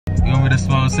with a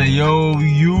smile, say, yo,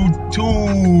 YouTube.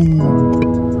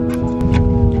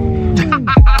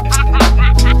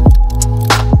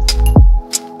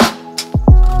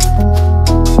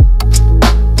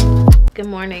 Good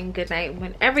morning, good night,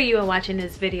 whenever you are watching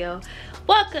this video.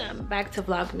 Welcome back to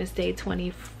Vlogmas Day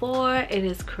 24. It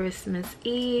is Christmas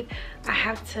Eve. I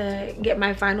have to get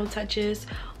my final touches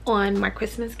on my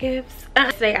Christmas gifts.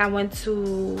 Today I went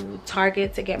to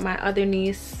Target to get my other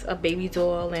niece a baby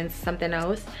doll and something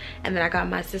else, and then I got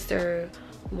my sister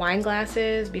wine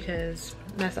glasses because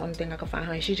that's the only thing I could find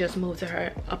her. She just moved to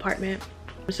her apartment.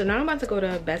 So now I'm about to go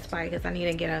to Best Buy because I need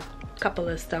to get a couple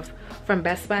of stuff from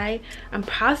Best Buy. I'm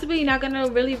possibly not gonna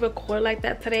really record like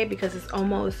that today because it's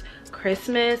almost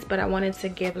Christmas, but I wanted to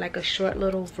give like a short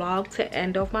little vlog to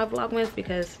end off my Vlogmas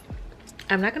because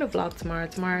I'm not gonna vlog tomorrow.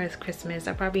 Tomorrow is Christmas.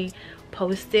 I probably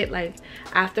post it like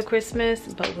after Christmas,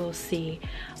 but we'll see.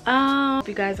 Hope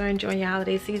you guys are enjoying your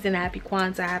holiday season. Happy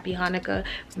Kwanzaa, happy Hanukkah,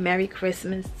 Merry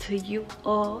Christmas to you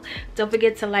all. Don't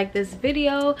forget to like this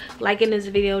video. Liking this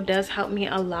video does help me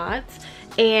a lot,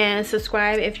 and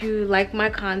subscribe if you like my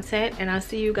content, and I'll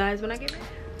see you guys when I get back.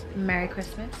 Merry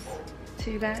Christmas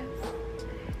to you guys.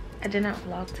 I did not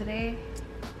vlog today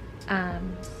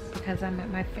because I'm at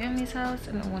my family's house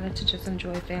and I wanted to just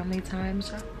enjoy family time,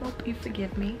 so I hope you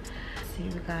forgive me. See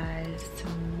you guys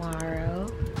tomorrow,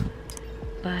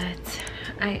 but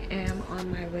I am on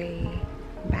my way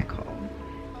back home.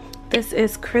 This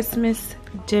is Christmas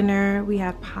dinner. We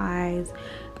have pies,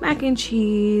 mac and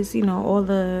cheese, you know, all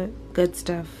the good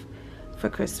stuff for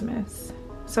Christmas.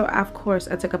 So of course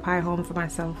I took a pie home for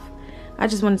myself. I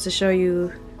just wanted to show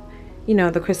you, you know,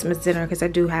 the Christmas dinner because I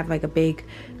do have like a big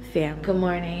family. Good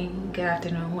morning, good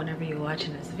afternoon, whenever you're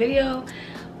watching this video.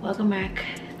 Welcome back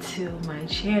to my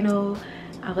channel.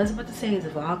 I was about to say it's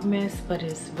Vlogmas, but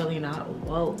it's really not.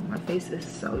 Whoa, my face is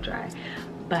so dry.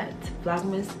 But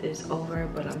Vlogmas is over,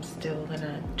 but I'm still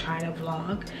gonna try to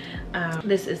vlog.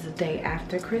 This is the day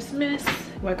after Christmas.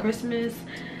 Well, Christmas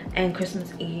and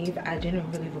Christmas Eve, I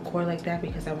didn't really record like that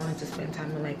because I wanted to spend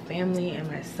time with like family and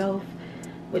myself,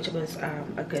 which was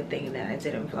a good thing that I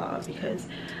didn't vlog because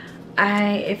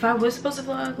if I was supposed to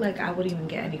vlog, like I wouldn't even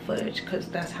get any footage because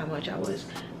that's how much I was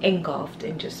engulfed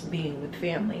in just being with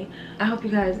family. I hope you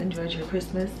guys enjoyed your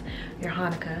Christmas, your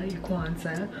Hanukkah, your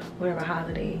Kwanzaa, whatever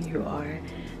holiday you are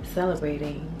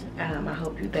celebrating. I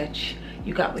hope that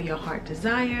you got what your heart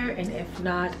desire, and if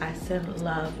not, I send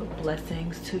love,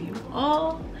 blessings to you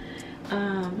all.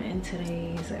 In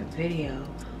today's video,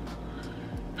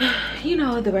 you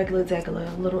know, the regular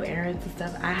little errands and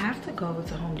stuff. I have to go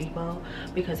to Home Depot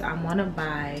because I want to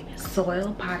buy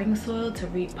soil, potting soil, to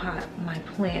repot my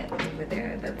plant over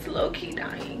there that's low-key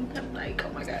dying. I'm like, oh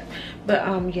my god. But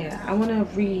yeah, I want to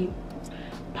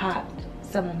repot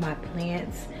some of my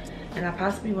plants, and I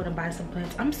possibly want to buy some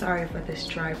plants. I'm sorry for this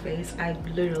dry face. I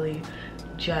literally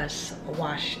just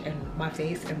wash my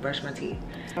face and brush my teeth.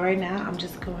 Right now I'm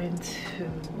just going to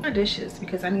my dishes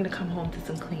because I need to come home to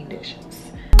some clean dishes.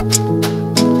 I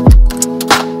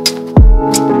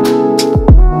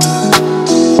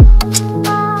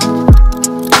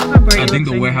think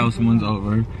the warehouse one's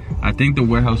over. I think the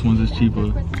warehouse one's is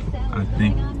cheaper. I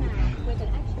think.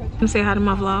 You say hi to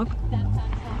my vlog.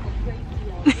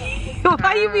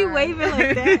 Why you be waving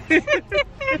like that?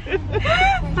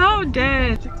 I'm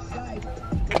dead.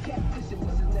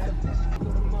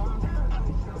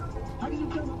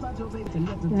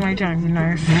 My time,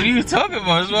 nice. What are you talking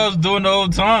about? That's what I was doing the whole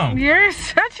time. You're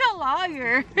such a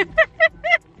liar.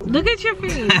 Look at your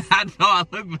face. I know, I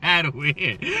look bad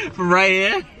weird. From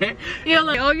right here. Yeah,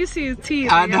 like all you see is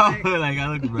teeth. I know, like I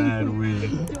look bad weird.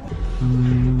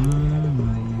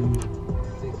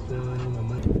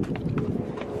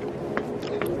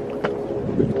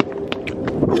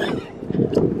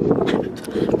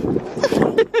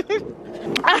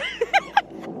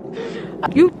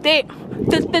 You thick.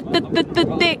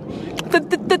 Thick.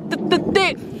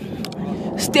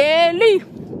 Stanley.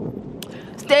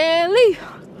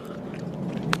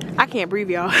 I can't breathe,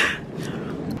 y'all.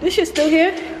 This shit still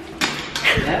here?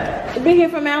 Yeah. It's been here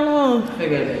for how long?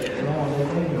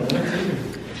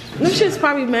 This shit's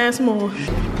probably mad small.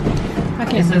 I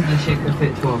can't. This shit could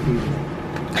fit 12 people.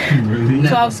 Really?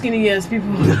 12 skinny ass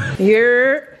people.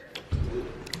 Here.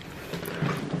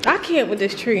 I can't with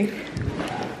this tree.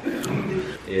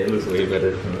 Yeah, it looks way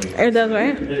better than me. It does,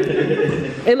 right?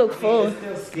 It look full. It's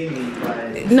still skinny,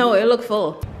 but no, it look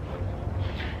full.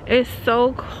 It's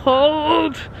so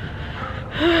cold.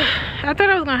 I thought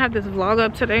I was gonna have this vlog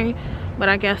up today, but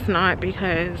I guess not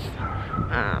because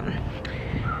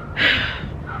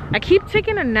I keep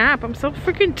taking a nap. I'm so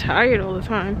freaking tired all the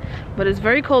time. But it's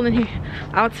very cold in here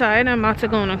outside. I'm about to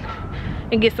go on a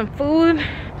and get some food.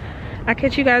 I'll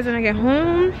catch you guys when I get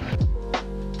home.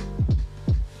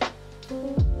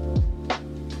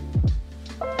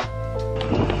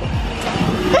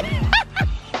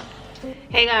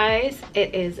 Hey guys,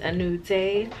 it is a new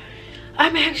day.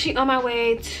 I'm actually on my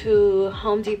way to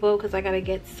Home Depot because I gotta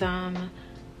get some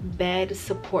bed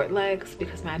support legs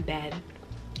because my bed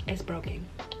is broken.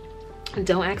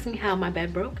 Don't ask me how my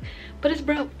bed broke, but it's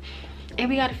broke and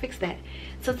we gotta fix that.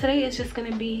 So today is just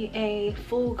gonna be a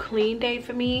full clean day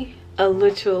for me.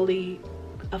 Literally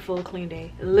a full clean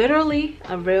day. Literally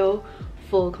a real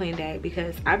full clean day,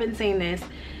 because I've been saying this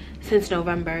since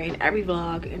November in every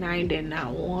vlog and I did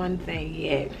not one thing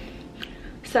yet.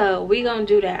 So we gonna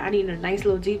do that. I need a nice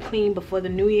little deep clean before the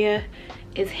new year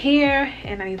is here,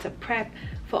 and I need to prep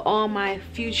for all my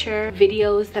future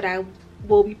videos that I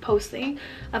will be posting.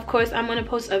 Of course, I'm gonna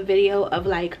post a video of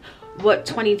like what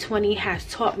 2020 has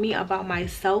taught me about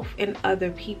myself and other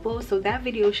people. So that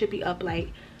video should be up like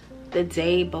the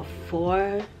day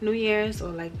before New Year's, or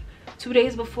like 2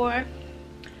 days before.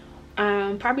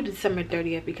 Probably December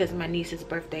 30th, because my niece's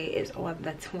birthday is on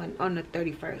the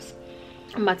 31st.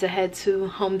 I'm about to head to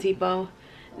Home Depot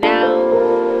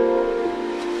now.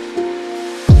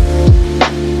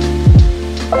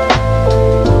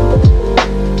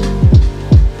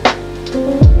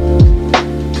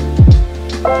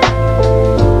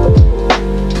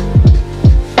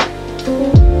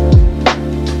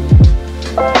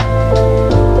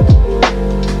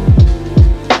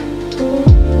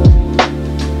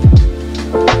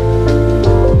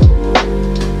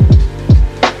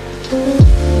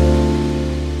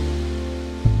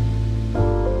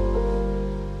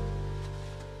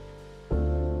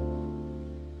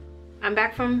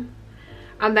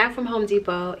 I'm back from Home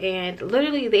Depot, and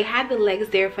literally they had the legs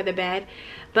there for the bed,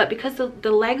 but because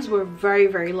the legs were very,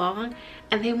 very long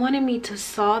and they wanted me to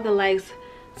saw the legs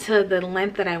to the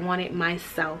length that I wanted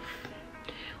myself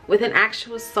with an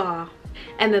actual saw,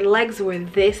 and the legs were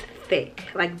this thick,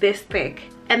 like this thick,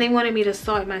 and they wanted me to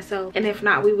saw it myself, and if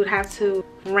not we would have to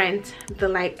rent the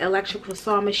like electrical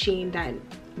saw machine that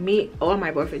me or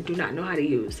my boyfriend do not know how to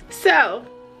use. So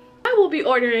I will be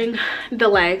ordering the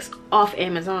legs off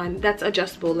Amazon. That's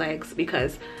adjustable legs,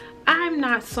 because I'm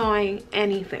not sawing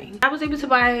anything. I was able to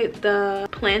buy the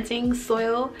planting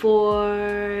soil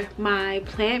for my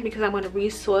plant because I want to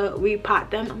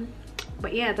repot them.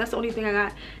 But yeah, that's the only thing I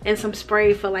got, and some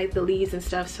spray for like the leaves and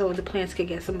stuff so the plants could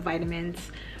get some vitamins.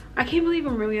 I can't believe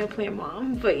I'm really a plant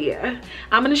mom, but yeah.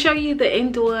 I'm gonna show you the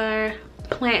indoor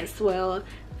plant soil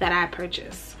that I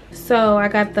purchased. So I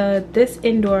got this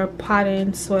indoor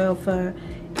potting soil for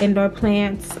indoor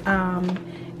plants.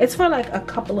 It's for like a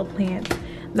couple of plants.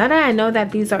 Now that I know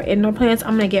that these are indoor plants,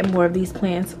 I'm gonna get more of these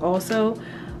plants also,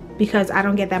 because I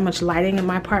don't get that much lighting in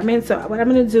my apartment. So what I'm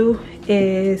gonna do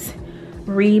is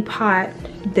repot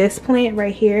this plant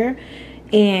right here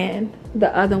and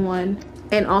the other one,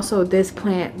 and also this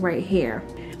plant right here.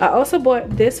 I also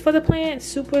bought this for the plant,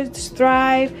 Super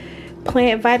Thrive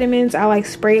plant vitamins. I like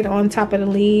spray it on top of the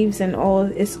leaves, and all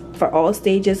it's for all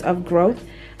stages of growth.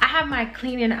 I have my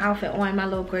cleaning outfit on, my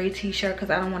little gray t-shirt,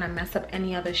 because I don't want to mess up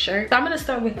any other shirt. So I'm gonna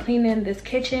start with cleaning this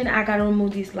kitchen. I gotta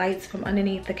remove these lights from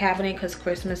underneath the cabinet because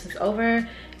Christmas is over.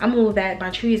 I'm gonna move that.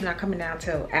 My tree is not coming down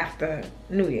till after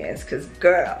New Year's, because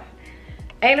girl,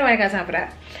 ain't nobody got time for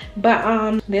that.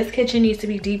 But this kitchen needs to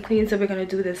be deep cleaned, so we're gonna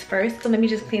do this first. So let me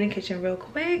just clean the kitchen real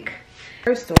quick.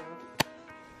 First off,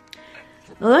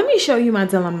 let me show you my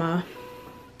dilemma.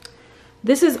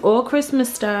 This is all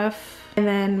Christmas stuff, and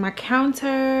then my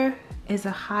counter is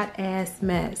a hot ass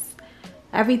mess.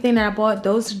 Everything that I bought,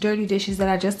 those dirty dishes that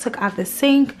I just took out the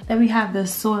sink. Then we have the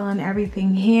soil and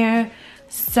everything here.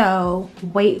 So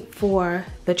wait for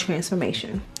the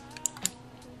transformation.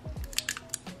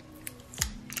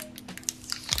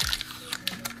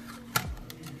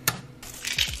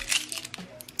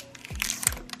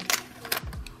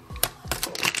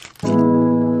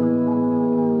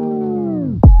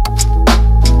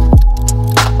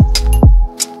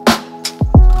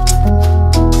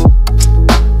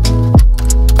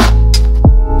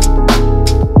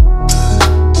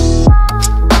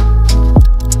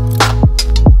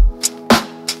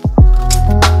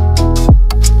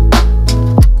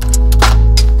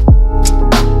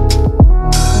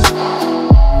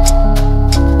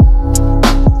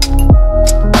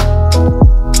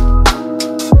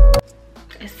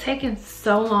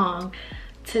 So long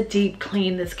to deep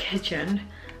clean this kitchen.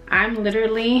 I'm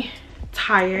literally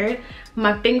tired.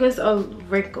 My fingers are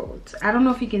wrinkled. I don't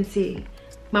know if you can see,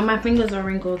 but my fingers are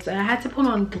wrinkled, so I had to put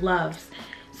on gloves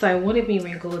so I wouldn't be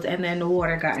wrinkled, and then the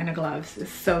water got in the gloves.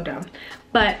 It's so dumb.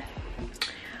 But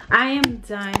I am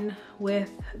done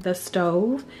with the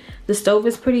stove. The stove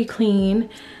is pretty clean.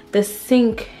 The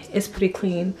sink is pretty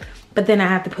clean, but then I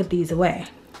have to put these away.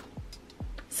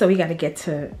 So we gotta get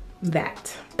to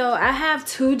that. So I have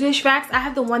 2 dish racks. I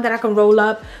have the one that I can roll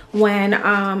up when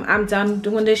I'm done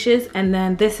doing dishes, and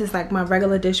then this is like my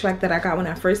regular dish rack that I got when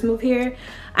I first moved here.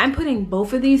 I'm putting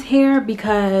both of these here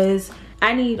because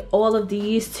I need all of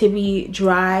these to be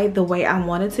dry the way I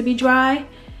want it to be dry.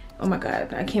 Oh my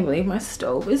god, I can't believe my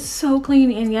stove is so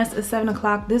clean. And yes, it's 7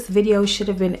 o'clock. This video should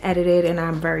have been edited and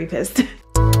I'm very pissed.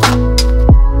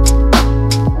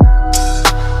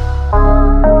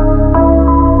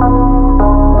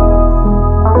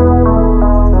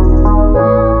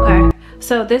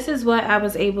 So this is what I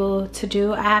was able to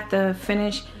do. I have to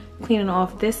finish cleaning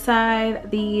off this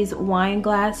side. These wine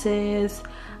glasses,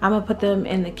 I'm gonna put them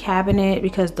in the cabinet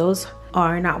because those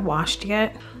are not washed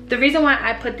yet. The reason why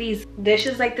I put these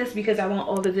dishes like this because I want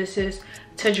all the dishes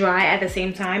to dry at the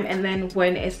same time, and then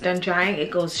when it's done drying it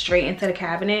goes straight into the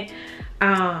cabinet.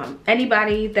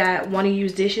 Anybody that want to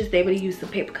use dishes, they would use some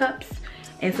paper cups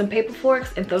and some paper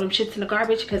forks and throw them shits in the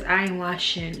garbage because I ain't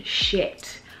washing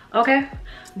shit, okay?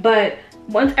 But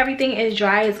once everything is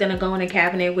dry, it's gonna go in the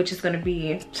cabinet, which is gonna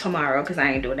be tomorrow because I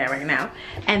ain't doing that right now.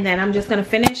 And then I'm just gonna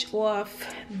finish off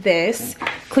this,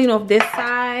 clean off this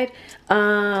side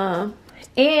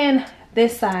and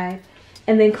this side,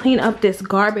 and then clean up this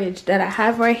garbage that I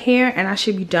have right here, and I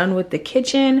should be done with the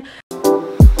kitchen.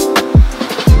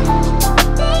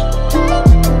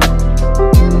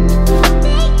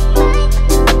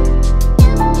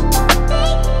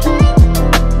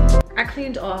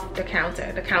 Cleaned off the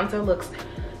counter. The counter looks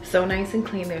so nice and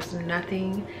clean. There's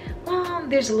nothing, well,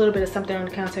 there's a little bit of something on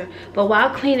the counter, but while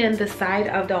cleaning the side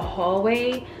of the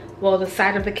hallway, well, the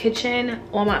side of the kitchen,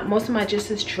 most of my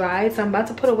dishes dried, so I'm about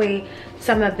to put away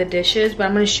some of the dishes, but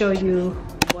I'm going to show you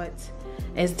what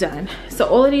is done. So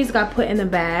all of these got put in the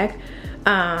bag,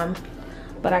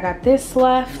 but I got this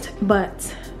left.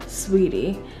 But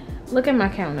sweetie, look at my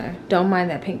counter. Don't mind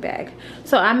that pink bag.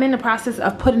 So I'm in the process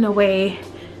of putting away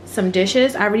some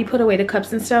dishes. I already put away the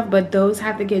cups and stuff, but those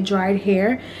have to get dried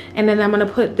here, and then I'm gonna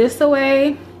put this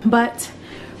away. But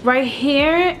right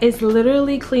here is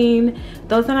literally clean.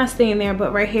 Those are not staying there,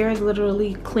 but right here is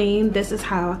literally clean. This is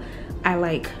how I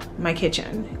like my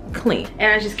kitchen, clean.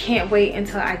 And I just can't wait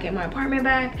until I get my apartment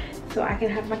back so I can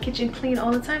have my kitchen clean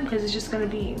all the time, because it's just gonna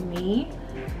be me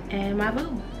and my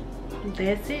boo.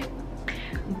 That's it.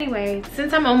 Anyway,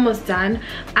 since I'm almost done,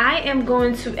 I am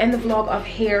going to end the vlog off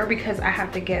here because I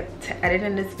have to get to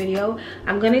editing this video.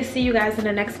 I'm gonna see you guys in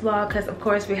the next vlog because of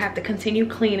course we have to continue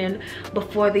cleaning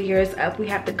before the year is up. We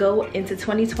have to go into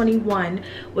 2021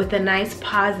 with a nice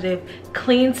positive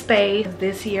clean space.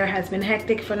 This year has been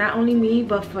hectic for not only me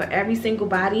but for every single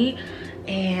body,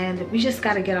 and we just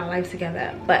got to get our lives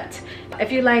together. But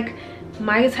if you like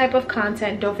my type of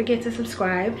content, don't forget to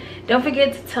subscribe. Don't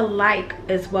forget to like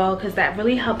as well, because that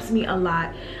really helps me a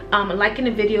lot. Liking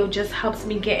the video just helps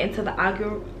me get into the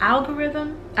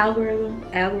algorithm,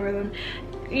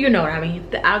 you know what I mean,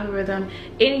 the algorithm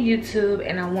in YouTube,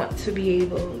 and I want to be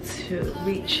able to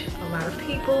reach a lot of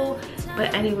people.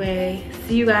 But anyway,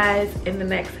 see you guys in the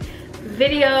next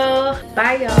video.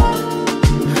 Bye y'all.